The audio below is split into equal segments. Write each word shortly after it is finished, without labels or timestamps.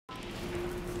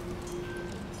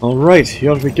Alright,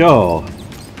 here we go.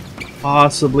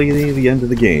 Possibly the end of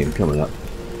the game coming up.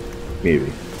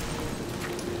 Maybe.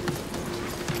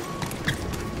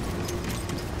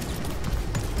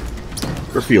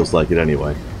 Or feels like it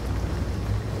anyway.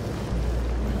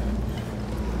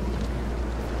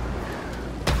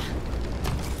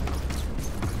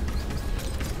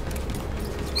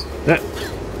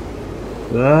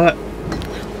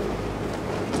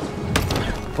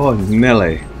 Oh,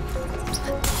 Nelly. Holy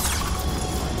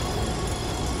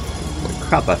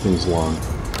crap, that thing's long.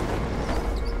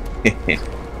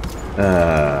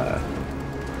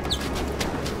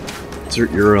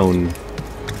 Insert your own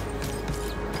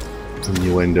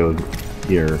innuendo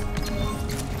here.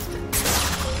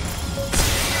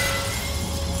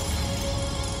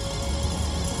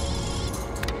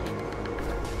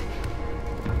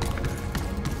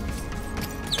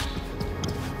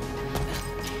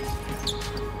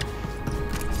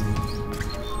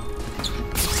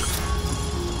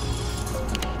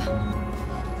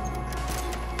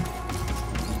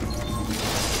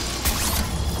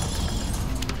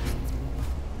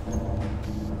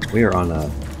 We are on a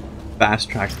fast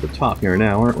track to the top here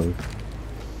now, aren't we?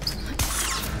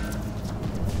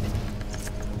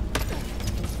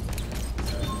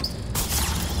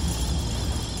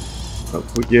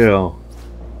 Up we go.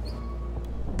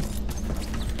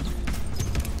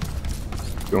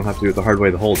 Don't have to do it the hard way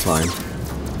the whole time.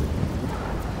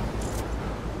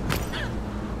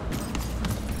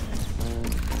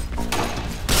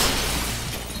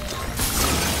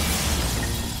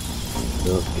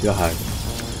 Oh god.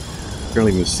 I can't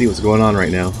even see what's going on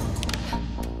right now.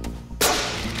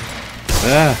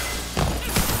 Ah!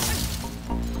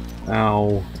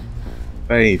 Ow.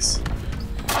 Face.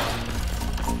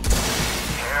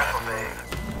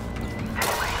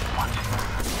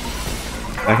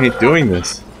 I hate doing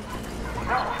this.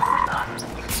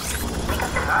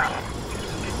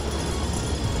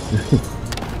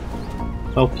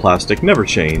 Oh, plastic, never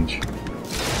change.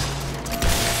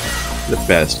 The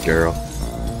best, girl.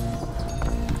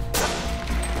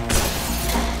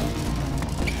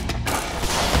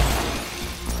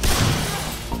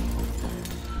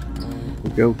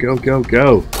 Go, go, go,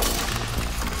 go!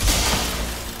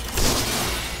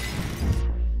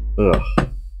 Ugh.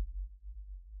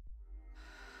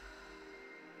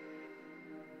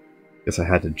 Guess I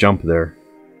had to jump there.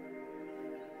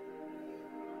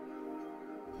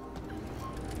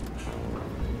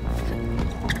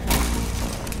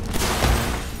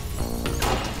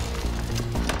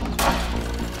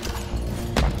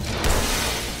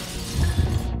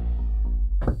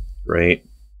 Great.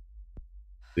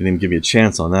 Didn't even give you a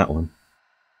chance on that one.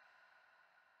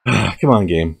 Come on,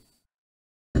 game.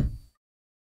 You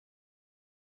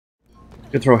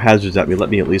can throw hazards at me, let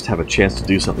me at least have a chance to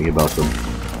do something about them.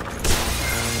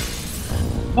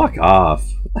 Fuck off.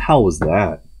 What the hell was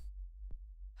that?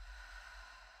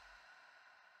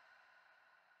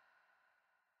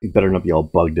 You better not be all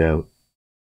bugged out.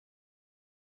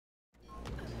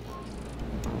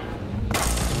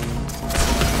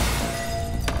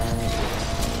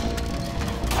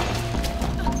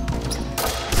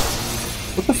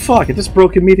 What the fuck? It just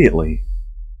broke immediately.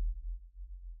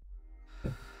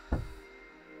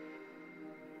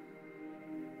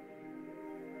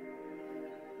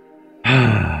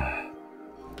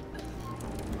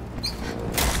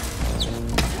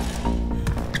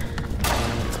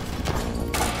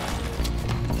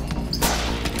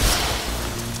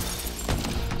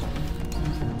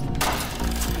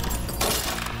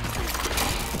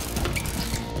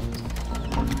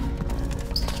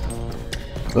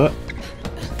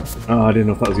 Oh, I didn't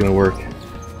know if that was gonna work.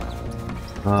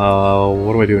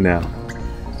 What do I do now?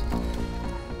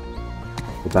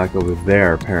 Go back over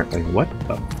there, apparently. What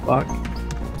the fuck?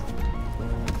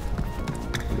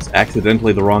 It's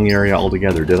accidentally the wrong area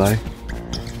altogether, did I?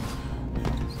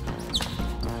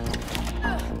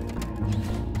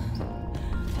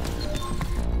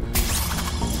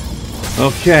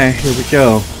 Okay, here we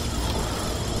go.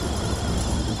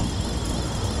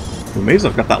 I'm amazed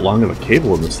I've got that long of a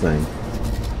cable in this thing.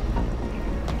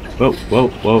 Whoa, whoa,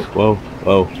 whoa, whoa,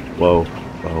 whoa, whoa,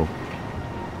 whoa.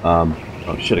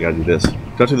 Oh shit, I gotta do this. Do I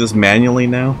have to do this manually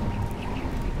now?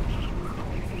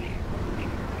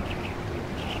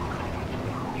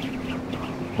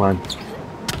 Come on.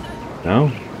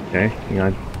 No? Okay, hang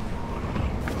on.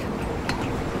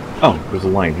 Oh, there's a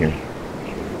line here.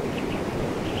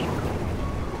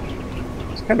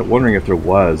 I was kind of wondering if there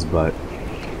was, but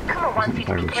I wasn't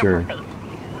entirely sure.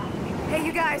 Hey,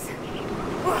 you guys!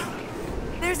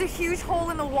 There's a huge hole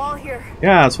in the wall here.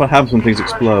 Yeah, that's what happens when things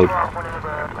explode.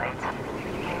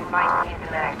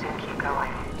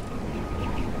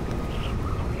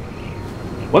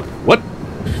 What? What?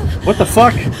 What the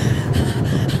fuck?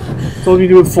 Told you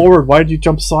to move forward. Why did you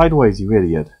jump sideways, you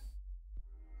idiot?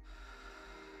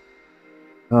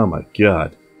 Oh my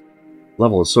god.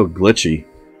 Level is so glitchy.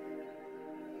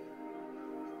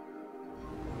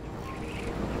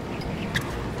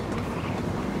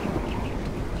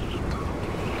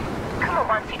 Kuma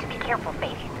wants you to be careful,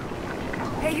 baby.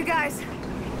 Hey, you guys.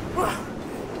 Whoa.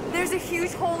 There's a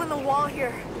huge hole in the wall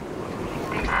here.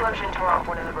 The explosion tore off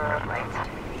one of the rotor blades.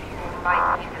 You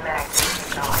might need the mag.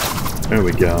 There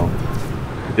we go.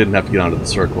 I didn't have to get onto the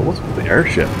circle. What's with the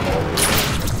airship?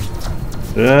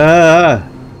 Ah!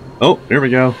 Oh, here we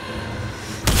go.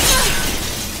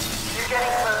 You're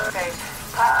getting close, babe.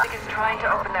 Plastic is trying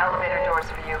to open the elevator doors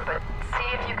for you, but see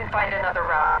if you can find another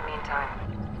route in the meantime.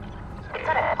 It's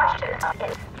not a question of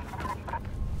if.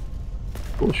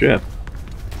 Cool ship.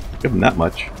 Give him that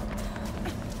much.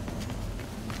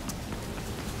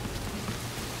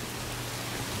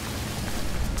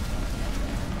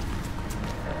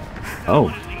 Oh.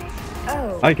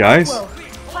 Oh. Hi, guys. Whoa.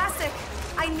 Plastic.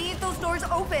 I need those doors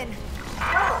open.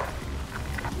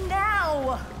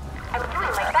 Now. I'm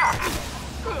doing my best.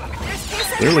 There's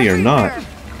pieces Clearly you're not. everywhere.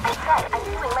 I said I'm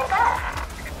doing my best.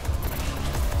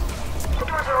 The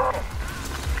doors are open.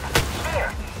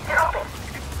 There. They're open.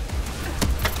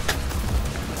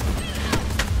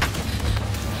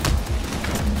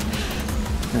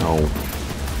 No.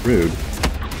 Rude.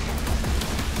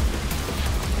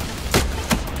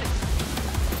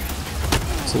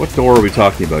 So what door are we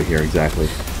talking about here exactly?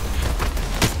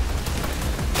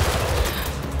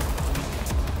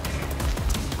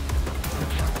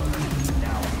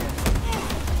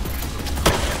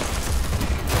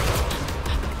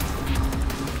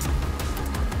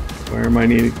 Where am I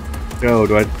needing to go?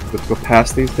 Do I have to go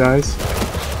past these guys?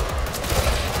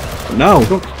 No!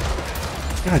 Don't.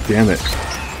 God damn it.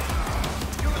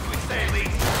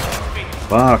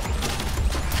 Fuck.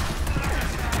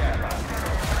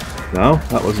 No?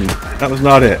 That was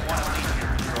not it.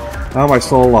 How am I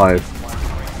still alive?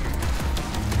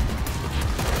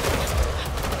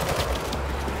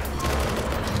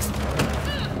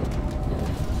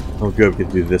 Oh good, we get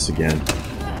to do this again.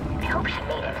 I hope she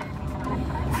made it.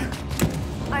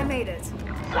 I made it.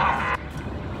 Yes.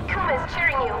 Kuma's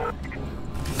cheering you.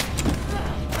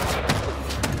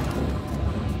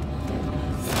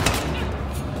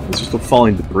 It's just a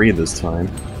falling debris this time.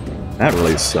 That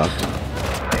really sucked.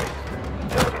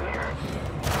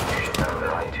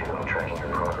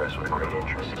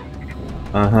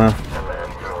 Uh-huh.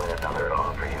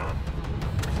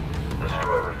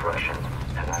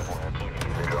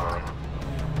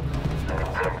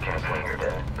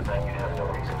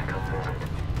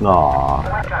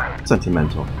 Aww.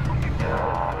 Sentimental.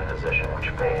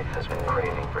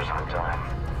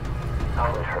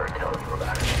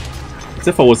 As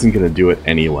if I wasn't gonna do it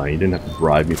anyway. You didn't have to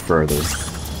bribe me further.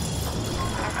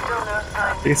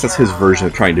 I guess that's his version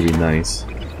of trying to be nice.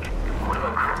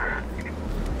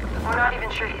 We're not even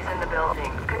sure he's in the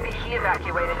building. Could be he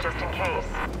evacuated just in case.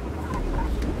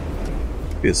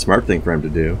 Be a smart thing for him to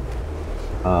do.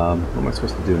 What am I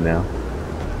supposed to do now?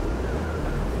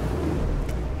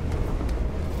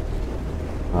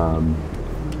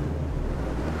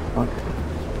 Fuck.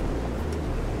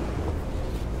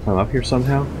 I'm up here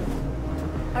somehow?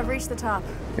 I've reached the top.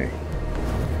 Okay.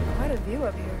 Quite a view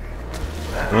up here.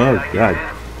 Oh, God.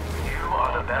 You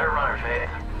are the better runner, Faith.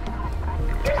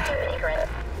 You're stupid, ignorant.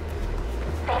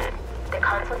 Faith, the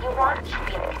console you want should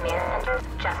be in the command center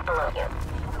just below you.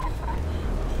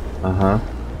 Uh-huh.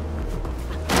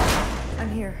 I'm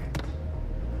here.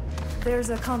 There's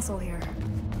a console here.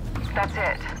 That's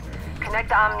it. Connect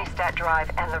the Omnistat drive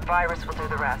and the virus will do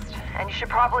the rest. And you should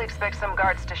probably expect some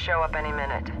guards to show up any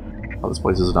minute. Oh, this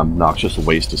place is an obnoxious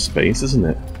waste of space, isn't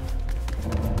it?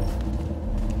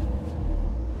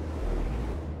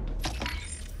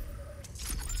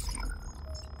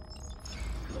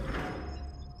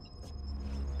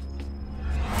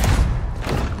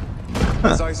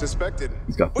 As I suspected.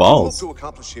 He's got What do you balls. hope to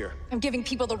accomplish here? I'm giving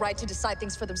people the right to decide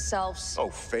things for themselves.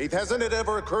 Oh, Faith, hasn't it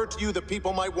ever occurred to you that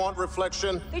people might want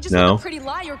reflection? They just No. want a pretty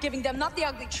lie you're giving them, not the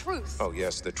ugly truth. Oh,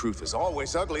 yes, the truth is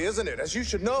always ugly, isn't it? As you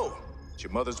should know. It's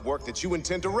your mother's work that you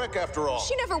intend to wreck, after all.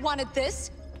 She never wanted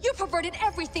this. You perverted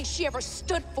everything she ever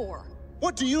stood for.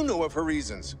 What do you know of her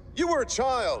reasons? You were a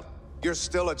child. You're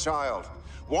still a child.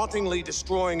 Wantingly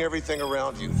destroying everything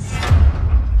around you.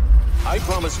 I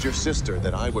promised your sister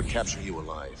that I would capture you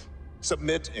alive.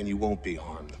 Submit and you won't be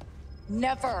harmed.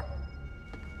 Never.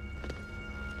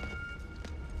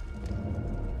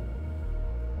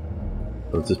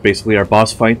 So is this basically our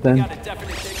boss fight then? Got a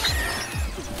definite thing.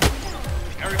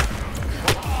 Eric.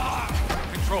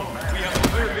 Control. We have a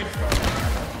clear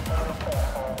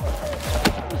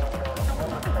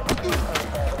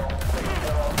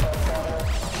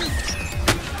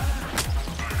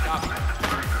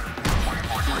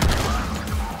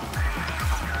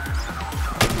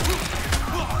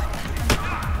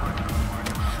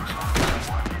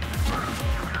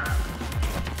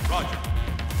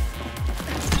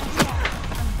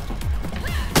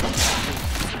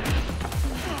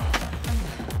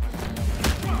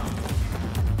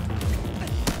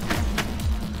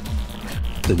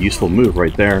a useful move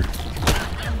right there.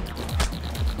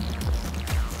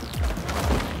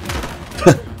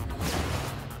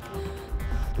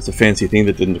 It's a fancy thing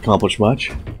that didn't accomplish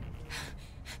much.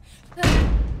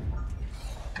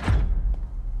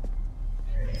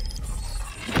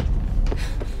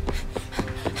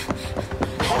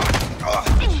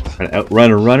 Trying to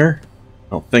outrun a runner? I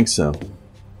don't think so.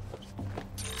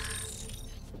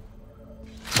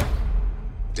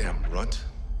 Damn runt.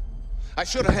 I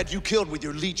should have had you killed with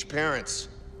your leech parents.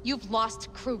 You've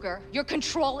lost Kruger. Your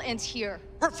control ends here.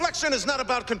 Reflection is not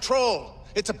about control.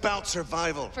 It's about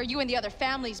survival. For you and the other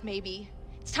families, maybe.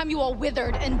 It's time you all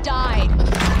withered and died.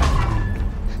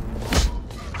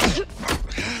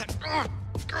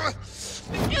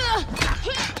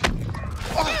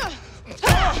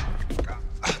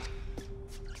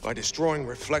 By destroying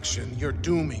Reflection, you're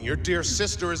dooming your dear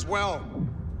sister as well.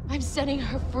 I'm setting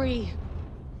her free.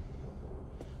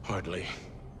 Hardly.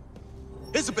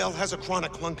 Isabel has a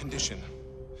chronic lung condition.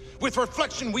 With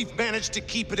Reflection, we've managed to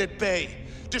keep it at bay.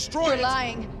 Destroy it. You're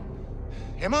lying.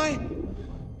 Am I?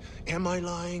 Am I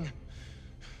lying?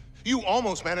 You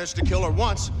almost managed to kill her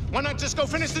once. Why not just go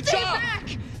finish the Stay job?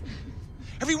 back!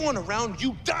 Everyone around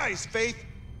you dies, Faith.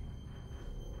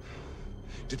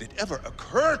 Did it ever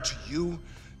occur to you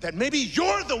that maybe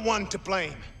you're the one to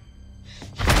blame?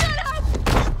 Shut up!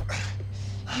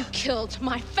 You killed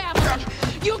my family.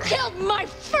 You killed my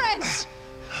friends.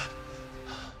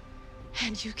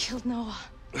 And you killed Noah.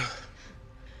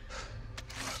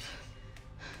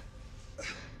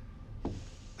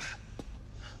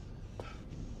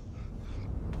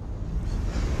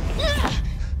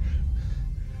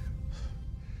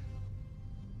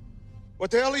 What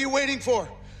the hell are you waiting for?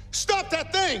 Stop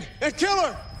that thing and kill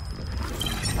her!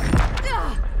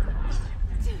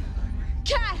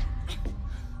 Cat!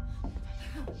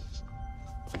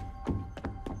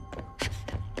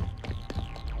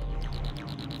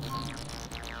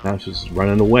 Now she's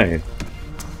running away.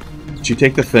 Did she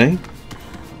take the thing?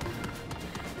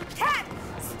 Cat,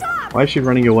 stop! Why is she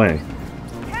running away?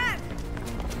 Cat,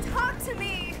 talk to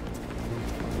me.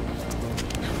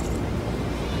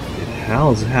 What the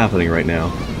hell is happening right now?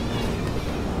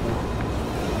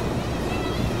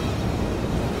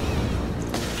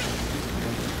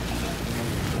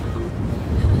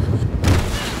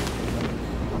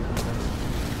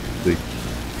 The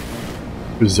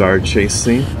bizarre chase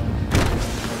scene.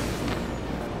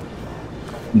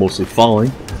 Mostly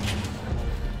falling.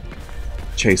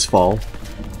 Chasefall.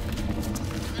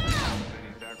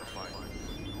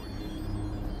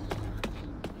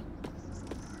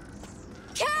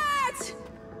 Cat!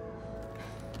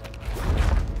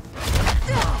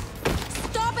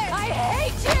 Stop it! I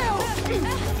hate you!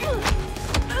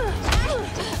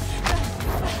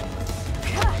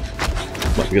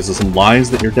 What, because of some lies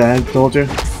that your dad told you?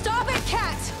 Stop it,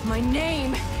 Cat! My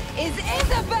name is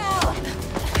Isabel!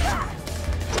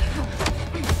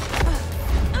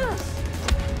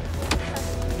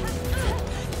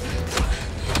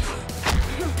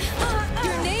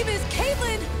 Your name is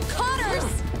Caitlin Connors!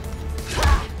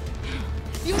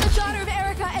 You're the daughter of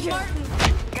Erica and Martin.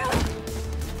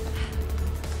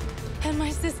 And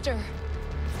my sister.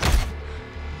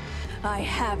 I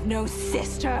have no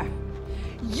sister.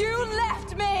 You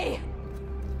left me!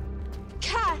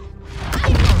 Cat!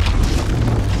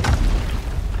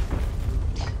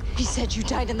 He said you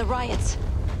died in the riots.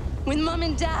 With Mom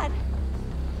and Dad.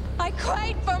 I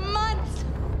cried for months.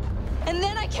 And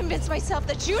then I convinced myself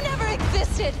that you never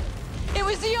existed. It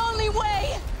was the only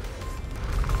way.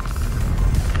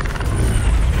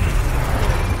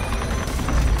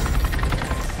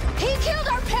 He killed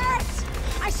our parents!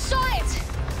 I saw it!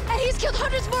 And he's killed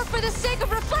hundreds more for the sake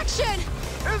of Reflection!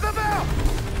 Isabel!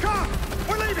 Come!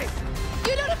 We're leaving!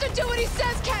 You don't have to do what he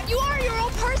says, Cat! You are your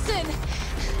own person!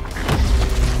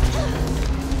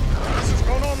 This has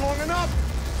gone on long enough!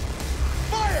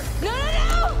 Fire! No, no,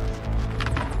 no!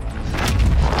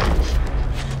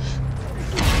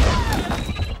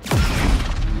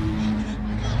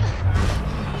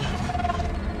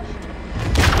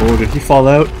 Oh, did he fall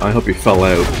out? I hope he fell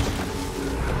out.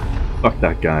 Fuck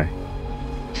that guy.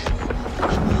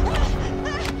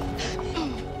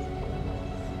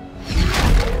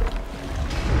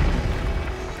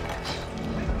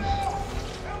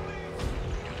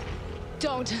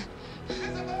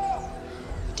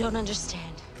 Don't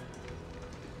understand.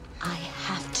 I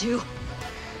have to.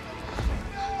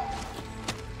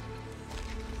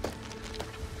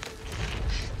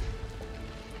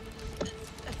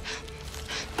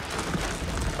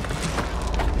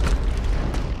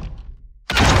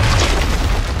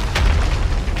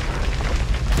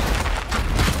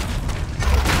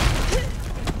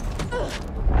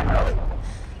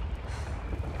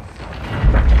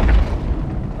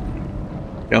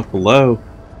 Out below.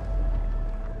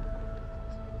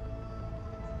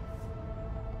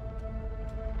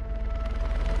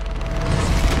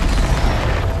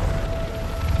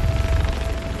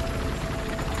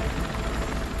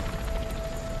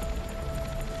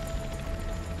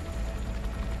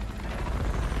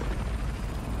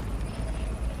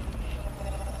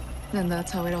 Then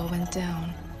that's how it all went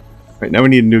down. Right, now we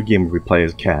need a new game where we play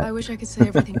as Cat. I wish I could say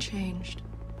everything changed.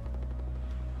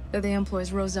 That the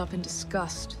employees rose up in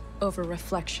disgust over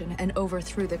reflection and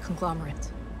overthrew the conglomerate.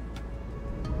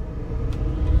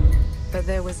 But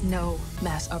there was no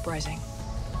mass uprising.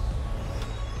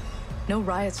 No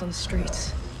riots on the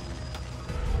streets.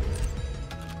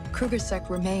 Kruger's sect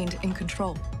remained in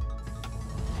control.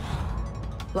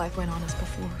 Life went on as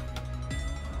before.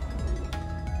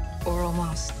 Or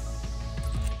almost.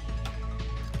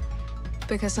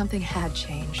 Because something had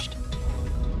changed.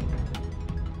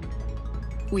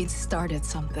 We'd started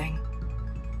something.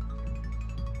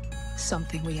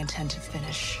 Something we intend to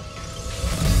finish.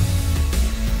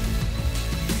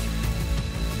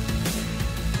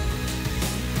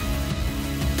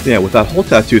 Yeah, with that whole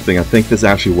tattoo thing, I think this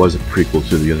actually was a prequel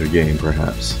to the other game,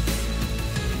 perhaps.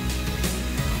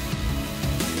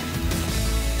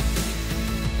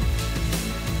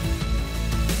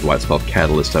 Why it's called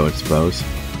Catalyst, I would suppose.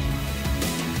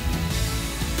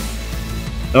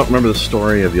 I don't remember the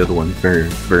story of the other one very,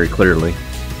 very clearly.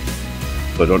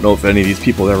 So I don't know if any of these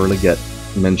people ever really get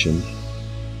mentioned.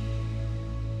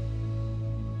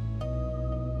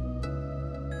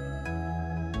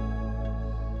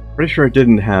 Pretty sure it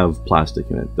didn't have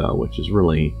plastic in it though, which is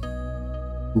really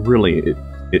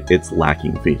its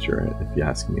lacking feature, if you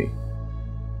ask me.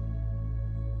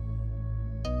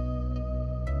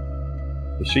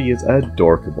 She is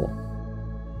adorable.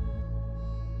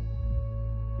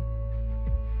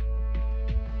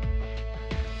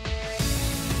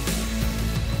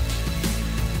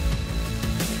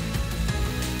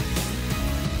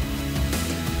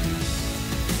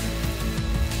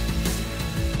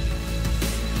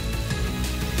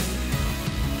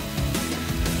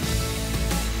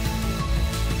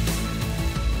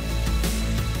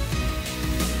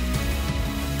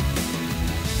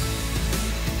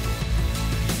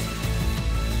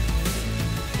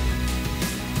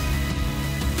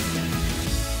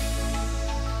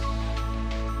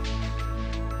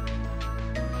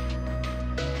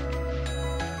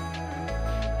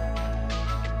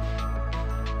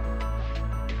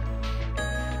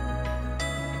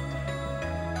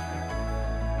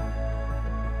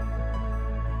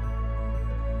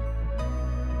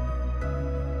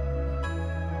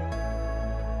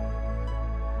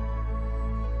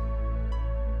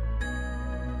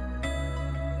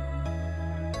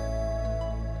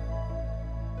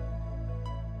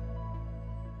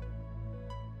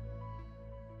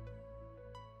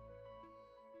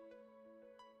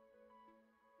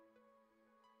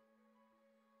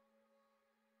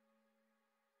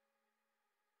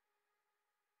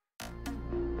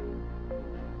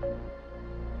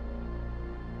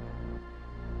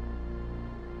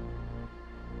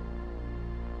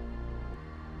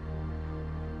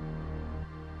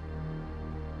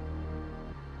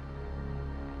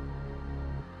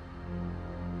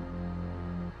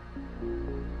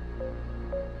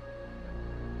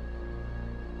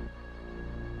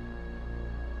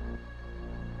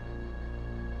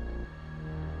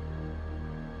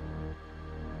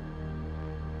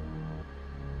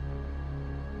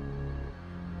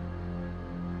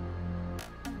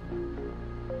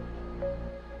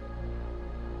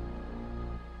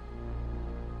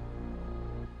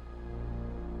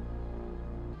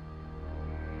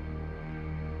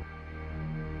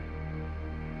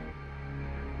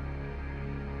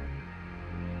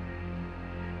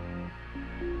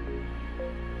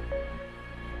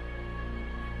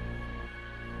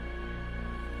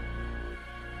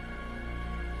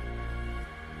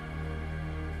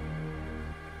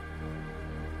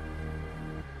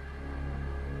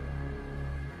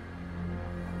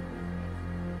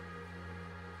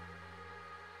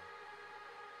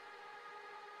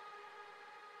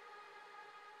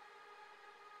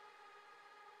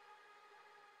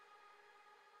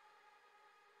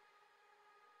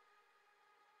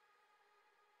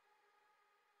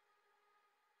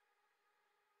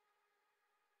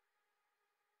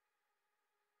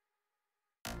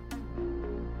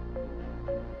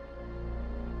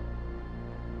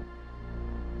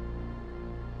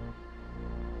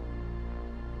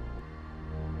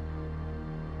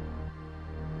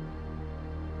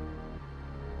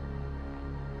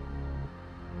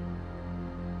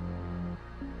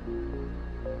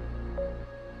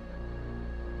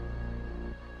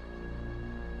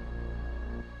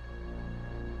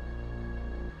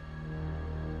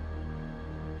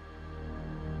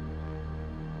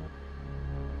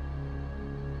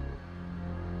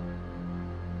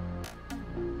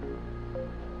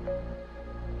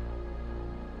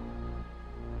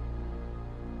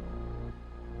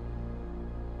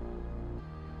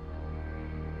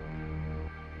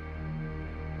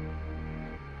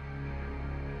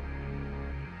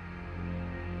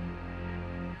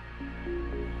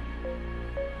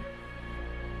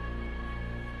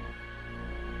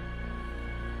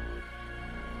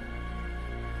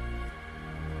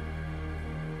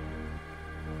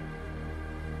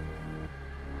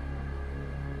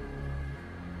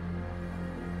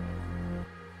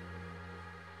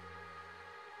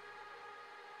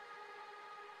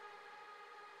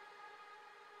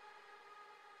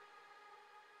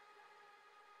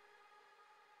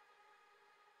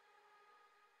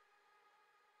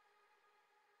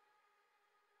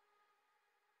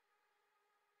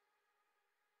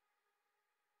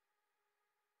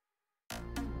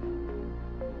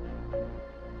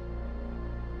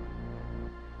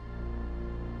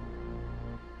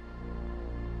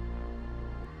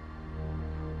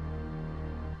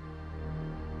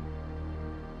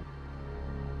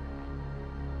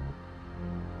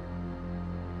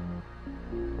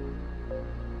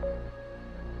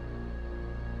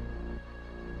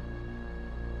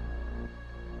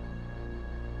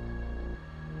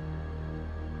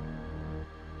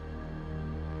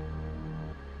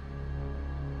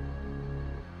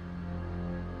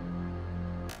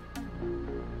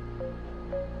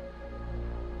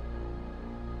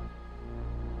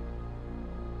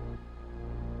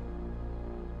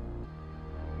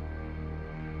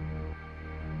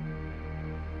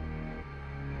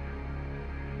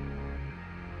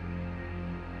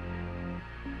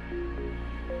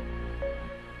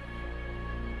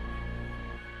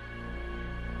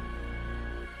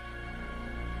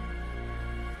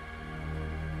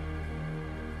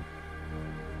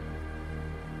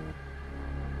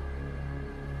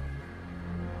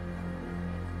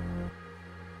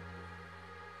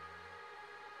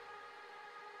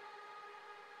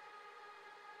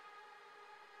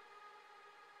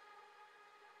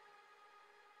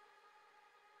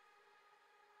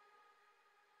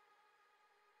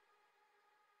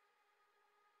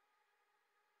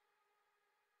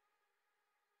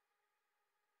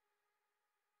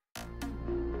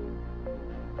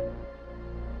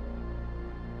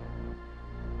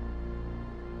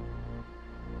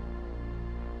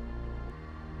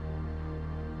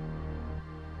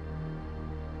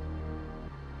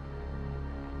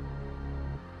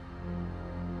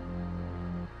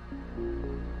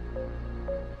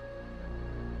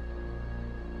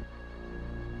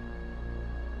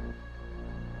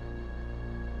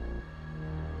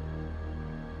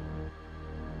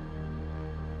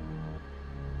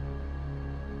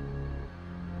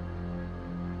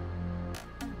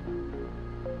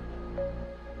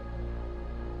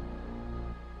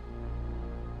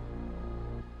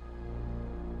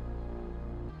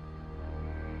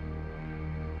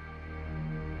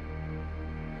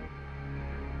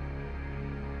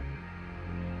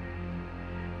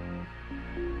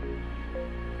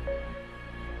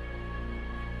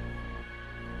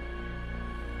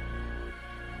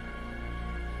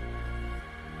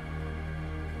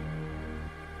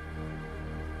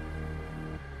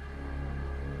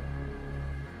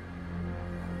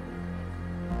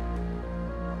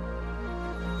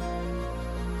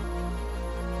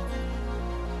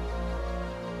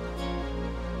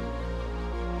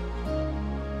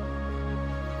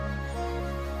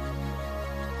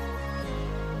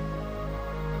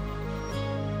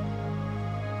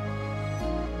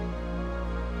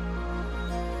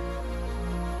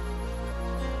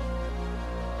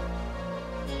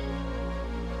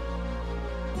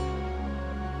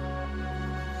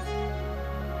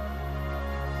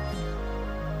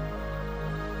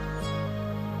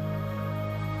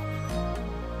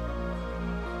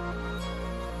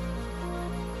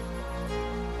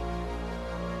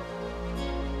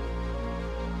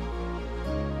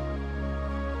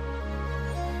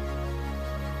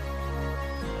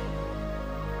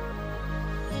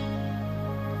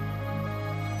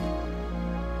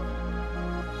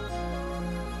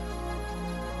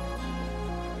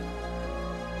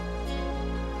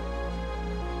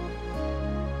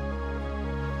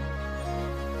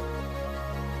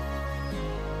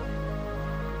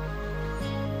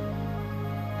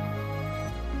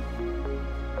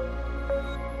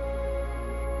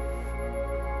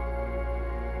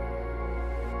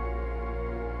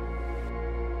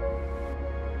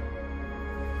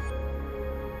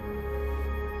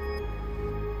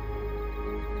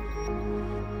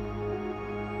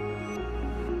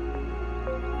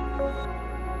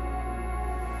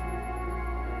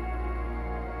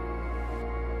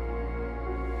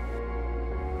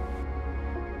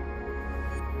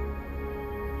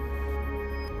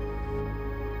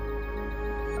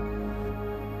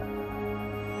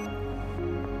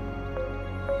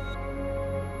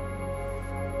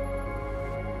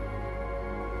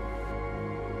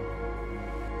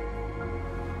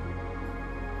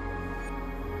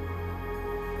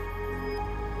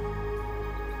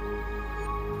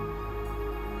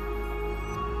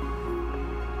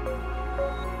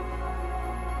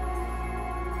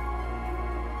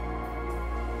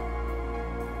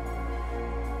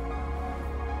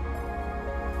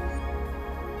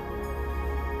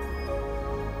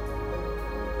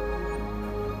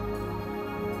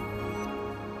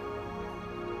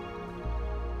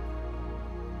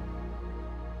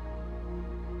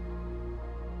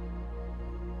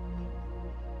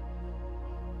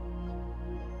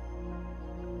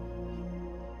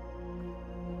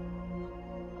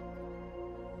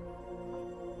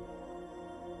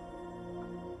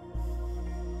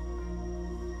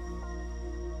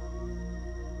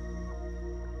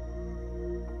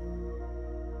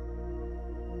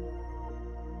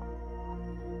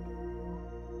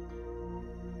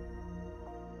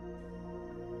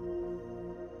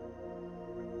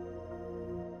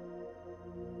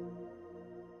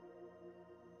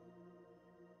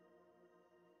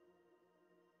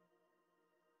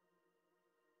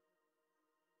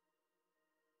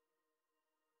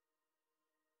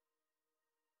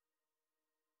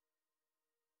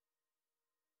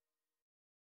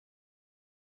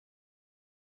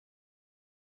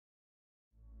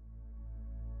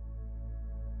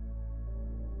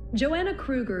 Joanna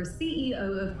Kruger,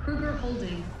 CEO of Kruger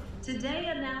Holding, today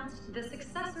announced the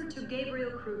successor to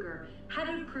Gabriel Kruger, head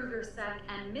of Kruger Sec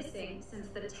and missing since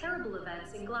the terrible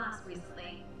events in Glass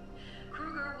recently.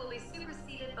 Kruger will be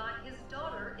superseded by his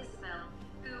daughter, Isabel,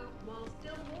 who, while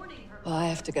still mourning her... Well, I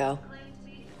have to go. claimed to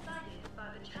be excited by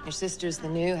the Your sister's the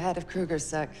new head of Kruger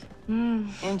Sec.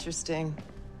 Interesting.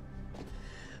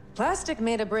 Plastic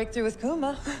made a breakthrough with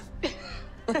Kuma.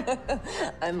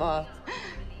 I'm off.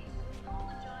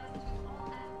 apologized to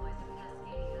all employees of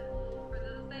Cascadia for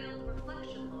the failed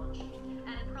reflection launch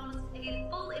and promised a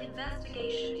full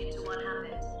investigation into what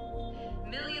happened.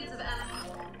 Millions of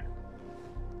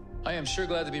I am sure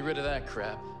glad to be rid of that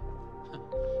crap.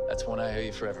 That's one I owe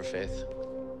you forever, Faith.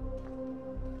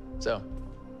 So,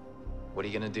 what are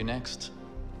you gonna do next?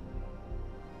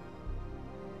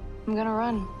 I'm gonna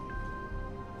run.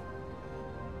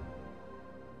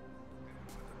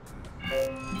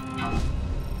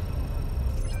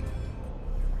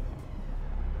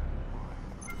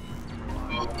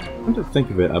 Come to think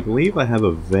of it, I believe I have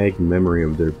a vague memory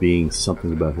of there being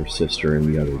something about her sister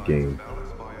in the other game.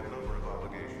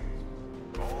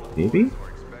 Maybe?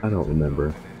 I don't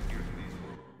remember.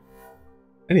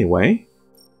 Anyway,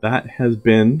 that has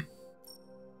been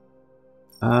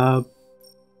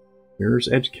Mirror's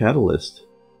Edge Catalyst.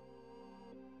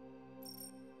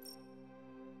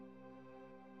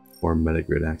 Or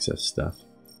Metagrid access stuff.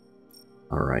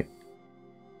 Alright.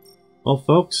 Well,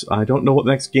 folks, I don't know what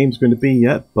the next game's going to be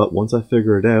yet, but once I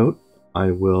figure it out,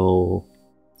 I will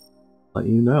let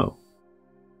you know.